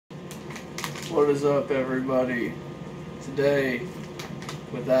What is up, everybody? Today,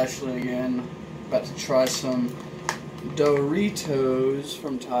 with Ashley again, about to try some Doritos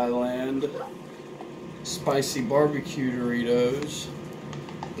from Thailand. Spicy barbecue Doritos.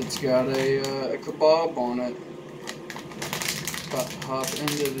 It's got a kebab on it. About to hop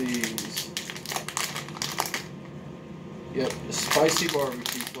into these. Yep, the spicy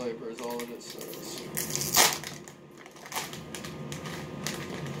barbecue flavor is all that it says.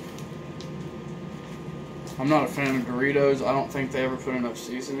 I'm not a fan of Doritos. I don't think they ever put enough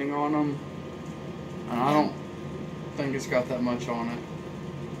seasoning on them. And I don't think it's got that much on it.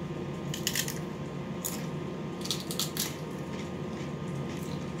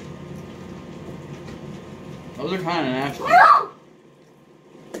 Those are kind of nasty.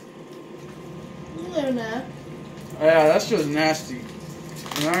 Luna. Yeah, that's just nasty.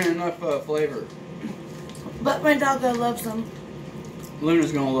 There ain't enough flavor. But my doggo loves them.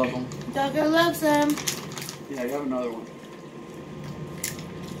 Luna's gonna love them. Doggo loves them. Yeah, you have another one.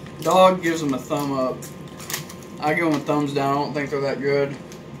 Dog gives them a thumb up. I give them a thumbs down. I don't think they're that good.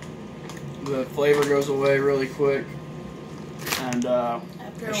 The flavor goes away really quick. And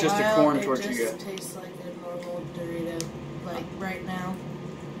it's just a corn tortilla. It just tastes like a normal Dorito. Like right now,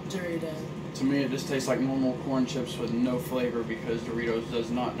 Dorito. To me, it just tastes like normal corn chips with no flavor because Doritos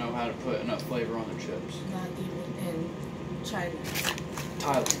does not know how to put enough flavor on their chips. Not even in China.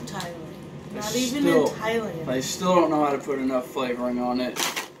 Thailand. Not even in Thailand. They still don't know how to put enough flavoring on it.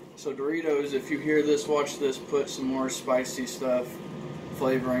 So Doritos, if you hear this, watch this, put some more spicy stuff,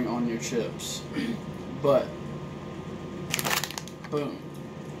 flavoring on your chips. But, boom.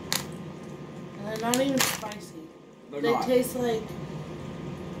 And they're not even spicy. They taste like...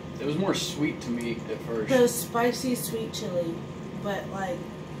 It was more sweet to me at first. The spicy sweet chili, but like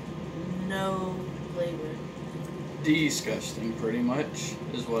no flavor. Disgusting, pretty much,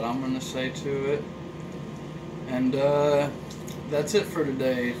 is what I'm going to say to it. And that's it for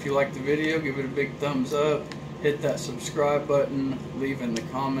today. If you liked the video, give it a big thumbs up. Hit that subscribe button. Leave in the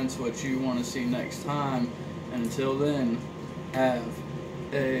comments what you want to see next time. And until then, have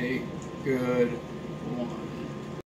a good one.